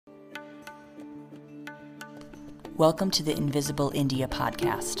Welcome to the Invisible India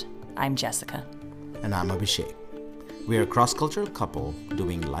podcast. I'm Jessica. And I'm Abhishek. We are a cross-cultural couple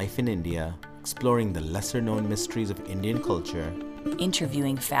doing life in India, exploring the lesser-known mysteries of Indian culture,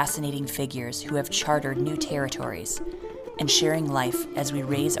 Interviewing fascinating figures who have chartered new territories, and sharing life as we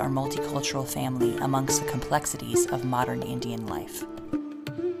raise our multicultural family amongst the complexities of modern Indian life.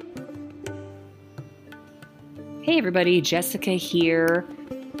 Hey everybody, Jessica here.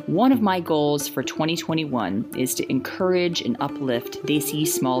 One of my goals for 2021 is to encourage and uplift Desi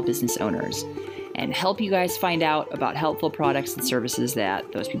small business owners and help you guys find out about helpful products and services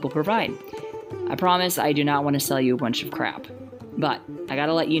that those people provide. I promise I do not want to sell you a bunch of crap, but I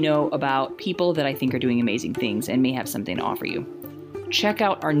gotta let you know about people that I think are doing amazing things and may have something to offer you. Check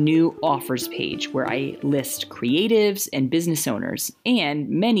out our new offers page where I list creatives and business owners, and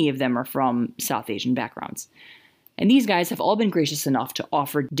many of them are from South Asian backgrounds. And these guys have all been gracious enough to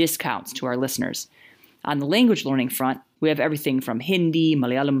offer discounts to our listeners. On the language learning front, we have everything from Hindi,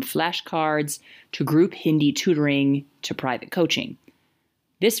 Malayalam flashcards, to group Hindi tutoring, to private coaching.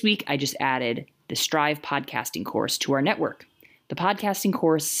 This week, I just added the Strive podcasting course to our network. The podcasting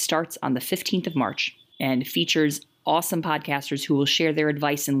course starts on the 15th of March and features awesome podcasters who will share their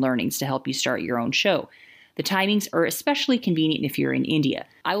advice and learnings to help you start your own show. The timings are especially convenient if you're in India.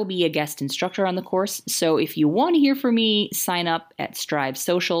 I will be a guest instructor on the course, so if you want to hear from me, sign up at Strive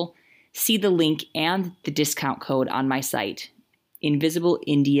Social. See the link and the discount code on my site,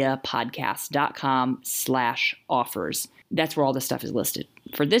 invisibleindiapodcast.com/offers. That's where all the stuff is listed.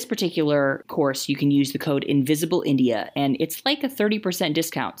 For this particular course, you can use the code InvisibleIndia, and it's like a 30%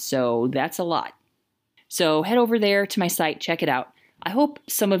 discount, so that's a lot. So head over there to my site, check it out. I hope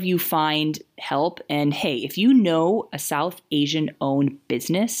some of you find help. And hey, if you know a South Asian-owned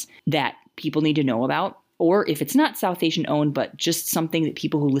business that people need to know about, or if it's not South Asian-owned, but just something that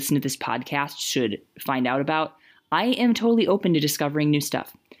people who listen to this podcast should find out about, I am totally open to discovering new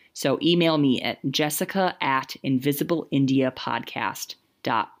stuff. So email me at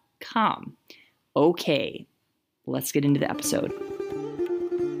jessica@invisibleindiapodcast.com. Okay, let's get into the episode.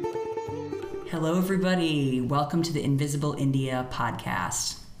 Hello, everybody. Welcome to the Invisible India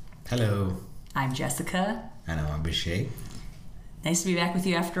podcast. Hello. I'm Jessica. And I'm Abhishek. Nice to be back with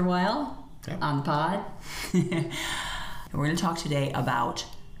you after a while on the pod. And we're going to talk today about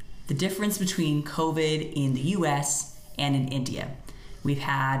the difference between COVID in the US and in India. We've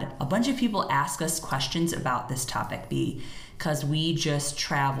had a bunch of people ask us questions about this topic because we just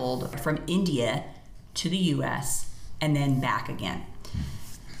traveled from India to the US and then back again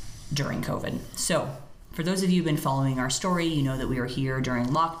during COVID. So for those of you who've been following our story, you know that we were here during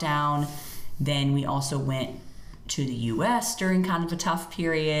lockdown. Then we also went to the US during kind of a tough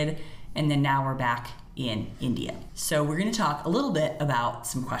period. And then now we're back in India. So we're going to talk a little bit about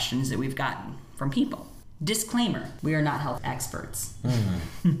some questions that we've gotten from people. Disclaimer, we are not health experts.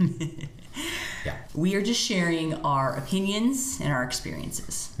 Yeah. We are just sharing our opinions and our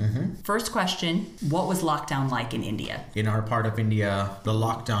experiences. First question, what was lockdown like in India? In our part of India, the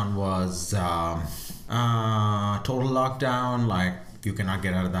lockdown was total lockdown, like you cannot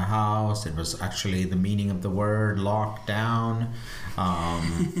get out of the house. It was actually the meaning of the word, lockdown.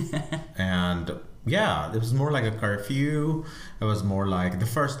 And yeah, it was more like a curfew. It was more like the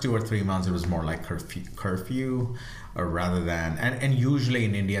first 2 or 3 months, it was more like curfew rather than, and usually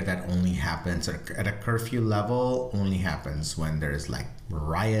in India that only happens at a curfew level, only happens when there's like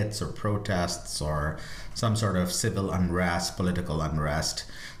riots or protests or some sort of civil unrest, political unrest.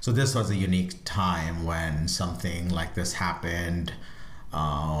 So this was a unique time when something like this happened,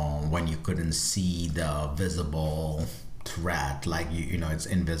 when you couldn't see the visible threat, like you know, it's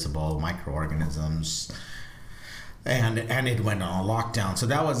invisible microorganisms, and it went on lockdown. So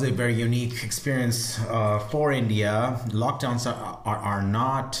that was a very unique experience for India. Lockdowns are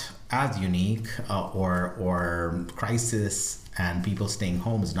not as unique, or crisis and people staying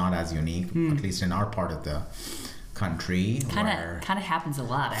home is not as unique, at least in our part of the country. Kind of happens a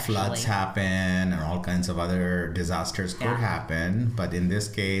lot, actually. Floods happen and all kinds of other disasters could happen, but in this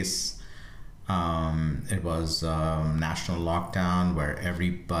case, it was national lockdown where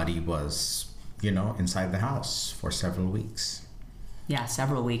everybody was, inside the house for several weeks. Yeah,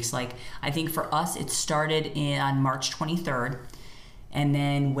 several weeks. Like, I think for us, it started on March 23rd and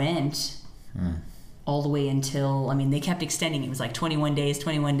then went all the way until, they kept extending. It was like 21 days,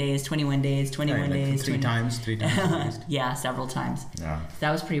 21 days, 21 days, 21 like days. Three times at least. Yeah, several times. Yeah. That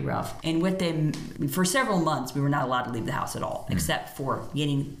was pretty rough. And with them, for several months, we were not allowed to leave the house at all, except for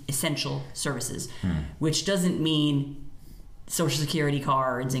getting essential services, which doesn't mean Social Security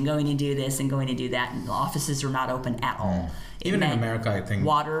cards and going to do this and going to do that. And the offices are not open at all. Even in America, I think.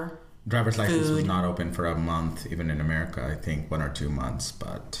 Water, Driver's license was Food. not open for a month, even in America, I think 1 or 2 months,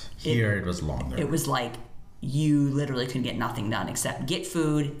 but here it was longer. It was like you literally couldn't get nothing done except get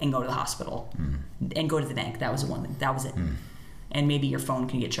food and go to the hospital and go to the bank. That was the one thing. That was it. And maybe your phone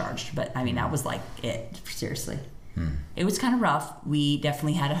can get charged. But I mean, that was like it, seriously. It was kind of rough. We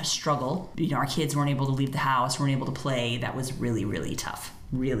definitely had a struggle. You know, our kids weren't able to leave the house, weren't able to play. That was really, really tough.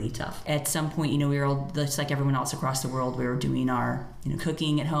 Really tough. At some point, you know, we were all, just like everyone else across the world, we were doing our, you know,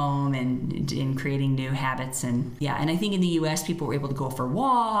 cooking at home and creating new habits. And yeah, and I think in the US, people were able to go for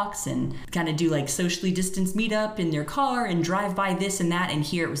walks and kind of do like socially distanced meetup in their car and drive by this and that. And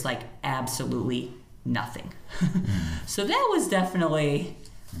here it was like absolutely nothing. So that was definitely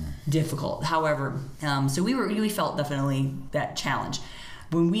difficult. However, so we felt definitely that challenge.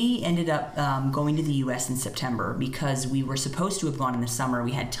 When we ended up going to the U.S. in September, because we were supposed to have gone in the summer,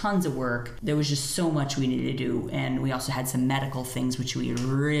 we had tons of work. There was just so much we needed to do, and we also had some medical things which we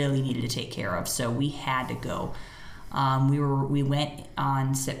really needed to take care of. So we had to go. We went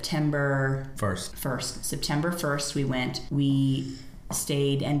on September 1st. September 1st, we went. We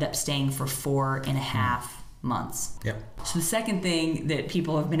ended up staying for 4.5 months. Yep. So the second thing that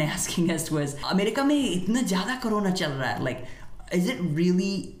people have been asking us was, America mein itna zyada corona chal raha hai. Like, is it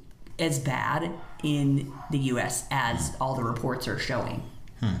really as bad in the U.S. as all the reports are showing?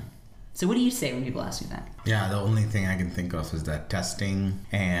 So what do you say when people ask you that? Yeah, the only thing I can think of is that testing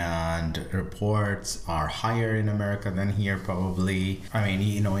and reports are higher in America than here, probably. I mean,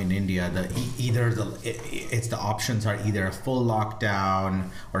 you know, in India, the options are either a full lockdown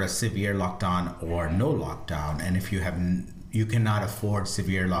or a severe lockdown or no lockdown. And if you cannot afford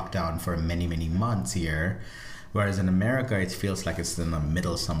severe lockdown for many, many months here. Whereas in America, it feels like it's in the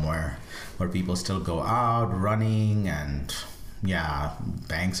middle somewhere, where people still go out running, and yeah,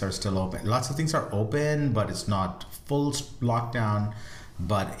 banks are still open. Lots of things are open, but it's not full lockdown.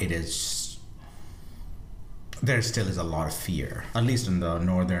 But there still is a lot of fear, at least in the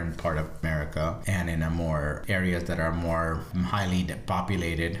northern part of America, and in more areas that are more highly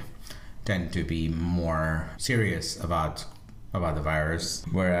populated, tend to be more serious about the virus,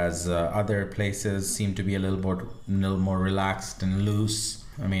 whereas other places seem to be a little more relaxed and loose.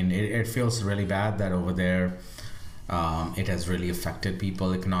 I mean, it feels really bad that over there it has really affected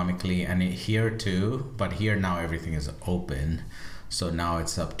people economically, and here too. But here now everything is open, so now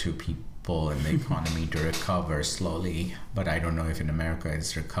it's up to people and the economy to recover slowly. But I don't know if in America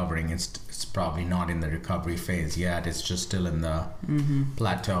it's recovering. It's probably not in the recovery phase yet. It's just still in the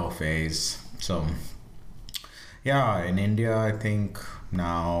plateau phase. So yeah, in India, I think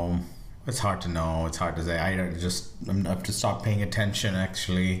now it's hard to know. It's hard to say. I have to stop paying attention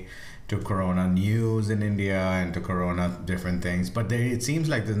actually to Corona news in India and to Corona different things. But it seems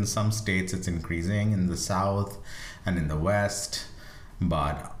like in some states it's increasing in the south and in the west.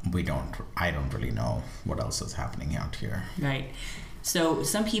 But I don't really know what else is happening out here. Right. So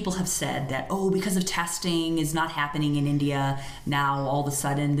some people have said that, because of testing is not happening in India, now all of a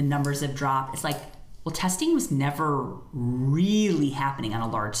sudden the numbers have dropped. It's like, well, testing was never really happening on a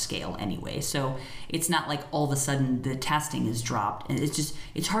large scale anyway. So it's not like all of a sudden the testing is dropped. And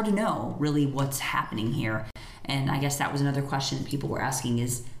it's hard to know really what's happening here. And I guess that was another question that people were asking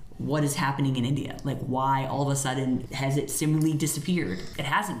is, what is happening in India? Like, why all of a sudden has it seemingly disappeared? It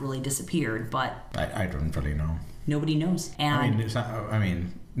hasn't really disappeared, but I don't really know. Nobody knows. And I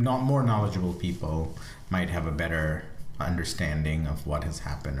mean, not more knowledgeable people might have a better understanding of what has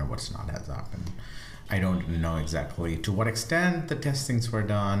happened or what's not has happened. I don't know exactly to what extent the testings were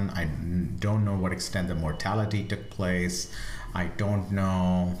done. I don't know what extent the mortality took place. I don't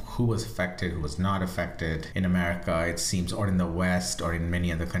know who was affected, who was not affected. In America, it seems, or in the West, or in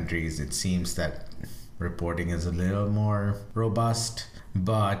many other countries, it seems that reporting is a little more robust.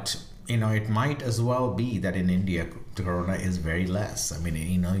 But, it might as well be that in India, the corona is very less. I mean,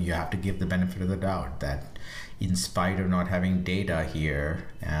 you have to give the benefit of the doubt that in spite of not having data here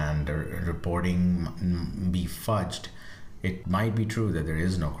and reporting be fudged, it might be true that there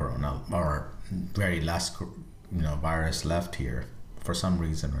is no corona or very less virus left here for some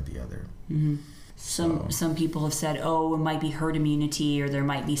reason or the other. Mm-hmm. Some people have said, it might be herd immunity, or there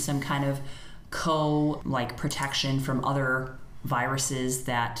might be some kind of protection from other viruses,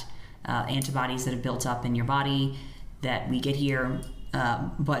 that antibodies that have built up in your body that we get here.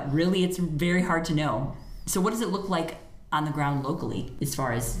 But really, it's very hard to know. So what does it look like on the ground locally, as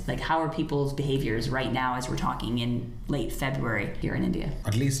far as how are people's behaviors right now as we're talking in late February here in India?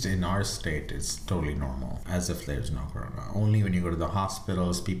 At least in our state, it's totally normal, as if there's no corona. Only when you go to the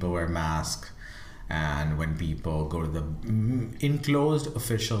hospitals, people wear masks, And when people go to the enclosed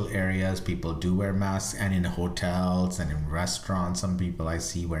official areas, people do wear masks, and in hotels and in restaurants, some people I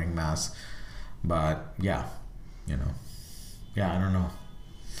see wearing masks. But yeah, I don't know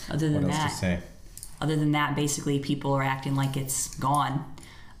what else to say. Other than that, basically people are acting like it's gone.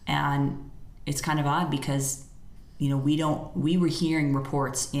 And it's kind of odd because we were hearing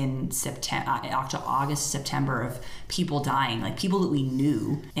reports in August, September of people dying, like people that we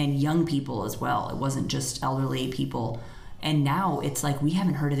knew, and young people as well. It wasn't just elderly people. And now it's like we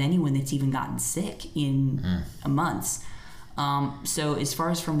haven't heard of anyone that's even gotten sick in months. So as far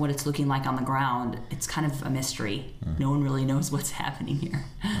as from what it's looking like on the ground, it's kind of a mystery. No one really knows what's happening here.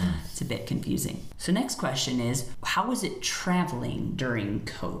 It's a bit confusing. So next question is, how was it traveling during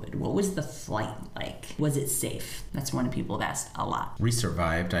COVID? What was the flight like? Was it safe? That's one people have asked a lot. We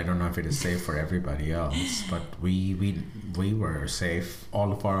survived. I don't know if it is safe for everybody else, but we were safe.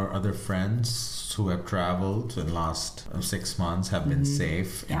 All of our other friends who have traveled in the last 6 months have been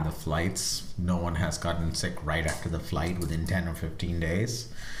safe in the flights. No one has gotten sick right after the flight within 10 or 15 days.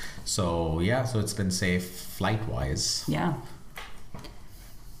 So it's been safe flight-wise. Yeah.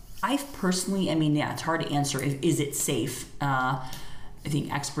 I personally, it's hard to answer. Is it safe? I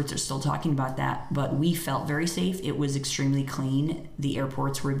think experts are still talking about that, but we felt very safe. It was extremely clean. The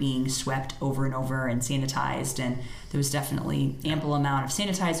airports were being swept over and over and sanitized, and there was definitely ample amount of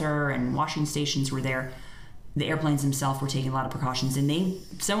sanitizer, and washing stations were there. The airplanes themselves were taking a lot of precautions, and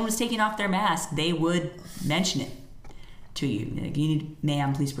if someone was taking off their mask, they would mention it to you. Like, you need,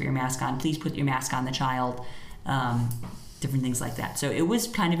 ma'am, please put your mask on. Please put your mask on the child. Different things like that. So it was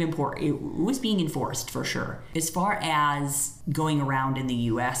kind of important. It was being enforced for sure. As far as going around in the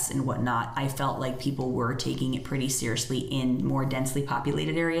US and whatnot, I felt like people were taking it pretty seriously in more densely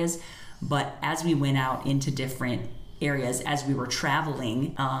populated areas. But as we went out into different areas, as we were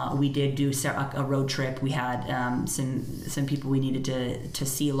traveling, we did do a road trip. We had some people we needed to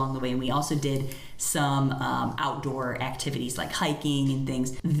see along the way, and we also did some outdoor activities like hiking and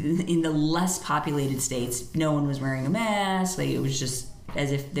things. In the less populated states, no one was wearing a mask. Like, it was just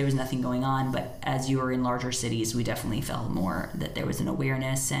as if there was nothing going on. But as you were in larger cities, we definitely felt more that there was an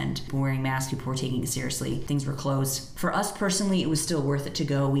awareness, and people wearing masks, people were taking it seriously. Things were closed. For us personally, it was still worth it to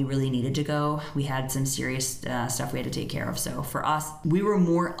go. We really needed to go. We had some serious stuff we had to take care of. So for us, we were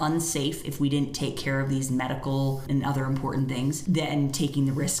more unsafe if we didn't take care of these medical and other important things than taking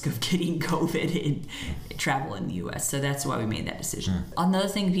the risk of getting COVID and travel in the US. So that's why we made that decision. Another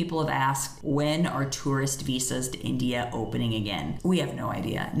thing people have asked, when are tourist visas to India opening again? We have no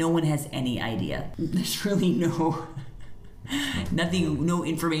idea. No one has any idea. There's really no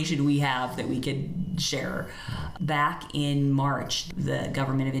information we have that we could share. Back in March, the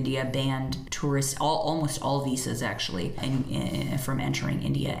government of India banned tourists, almost all visas actually, from entering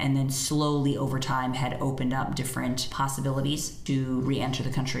India, and then slowly over time had opened up different possibilities to re-enter the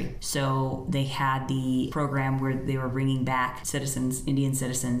country. So they had the program where they were bringing back Indian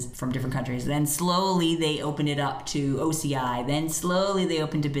citizens from different countries. Then slowly they opened it up to OCI. Then slowly they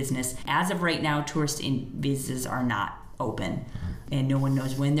opened to business. As of right now, tourist visas are not open, and no one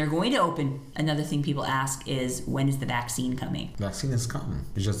knows when they're going to open. Another thing people ask is, when is the vaccine coming? Vaccine is coming.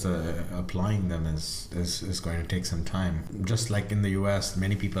 It's just applying them is going to take some time. Just like in the US,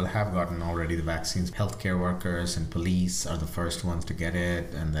 many people have gotten already the vaccines. Healthcare workers and police are the first ones to get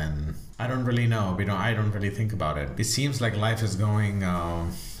it, and then I don't really know. I don't really think about it. It seems like life is going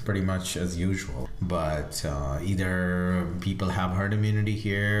pretty much as usual, but either people have herd immunity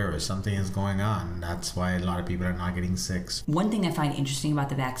here or something is going on. That's why a lot of people are not getting sick. One thing I find interesting about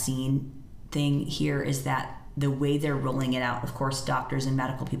the vaccine thing here is that the way they're rolling it out, of course, doctors and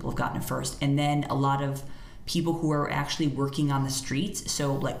medical people have gotten it first, and then a lot of people who are actually working on the streets,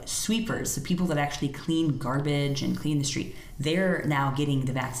 so like sweepers, the people that actually clean garbage and clean the street, they're now getting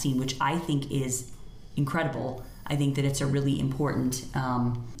the vaccine, which I think is incredible. I think that it's a really important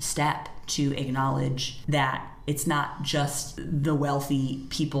step to acknowledge that it's not just the wealthy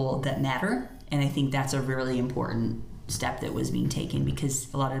people that matter. And I think that's a really important step that was being taken,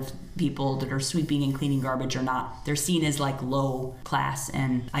 because a lot of people that are sweeping and cleaning garbage they're seen as like low class.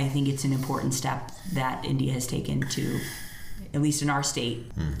 And I think it's an important step that India has taken to, at least in our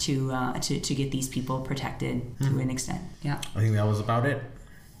state, to get these people protected to an extent. Yeah. I think that was about it,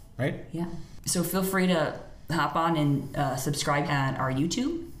 right? Yeah. So feel free to hop on and subscribe at our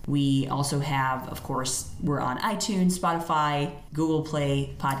YouTube. We also have, of course, we're on iTunes, Spotify, Google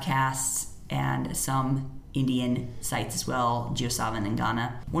Play podcasts, and some Indian sites as well, JioSaavn and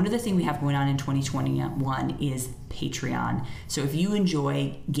Ghana. One other thing we have going on in 2021 is Patreon. So if you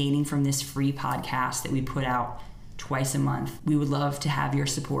enjoy gaining from this free podcast that we put out twice a month. We would love to have your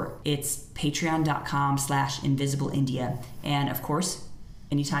support. It's patreon.com/invisibleindia. And of course,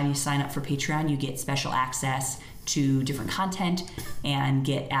 anytime you sign up for Patreon, you get special access to different content and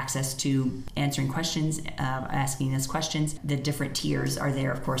get access to answering questions, asking us questions. The different tiers are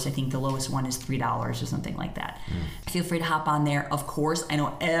there, of course. I think the lowest one is $3 or something like that. Feel free to hop on there. Of course, I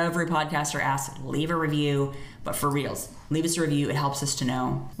know every podcaster asks, leave a review, but for reals, leave us a review. It helps us to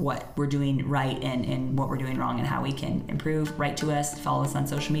know what we're doing right and what we're doing wrong and how we can improve. Write to us, follow us on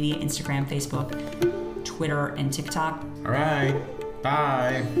social media, Instagram, Facebook, Twitter, and TikTok. All right.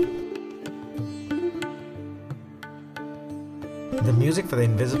 Bye. The music for the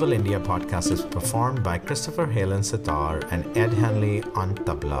Invisible India podcast is performed by Christopher Halen Sitar and Ed Hanley on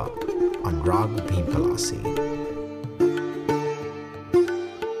tabla on Rag Bhim Palasi.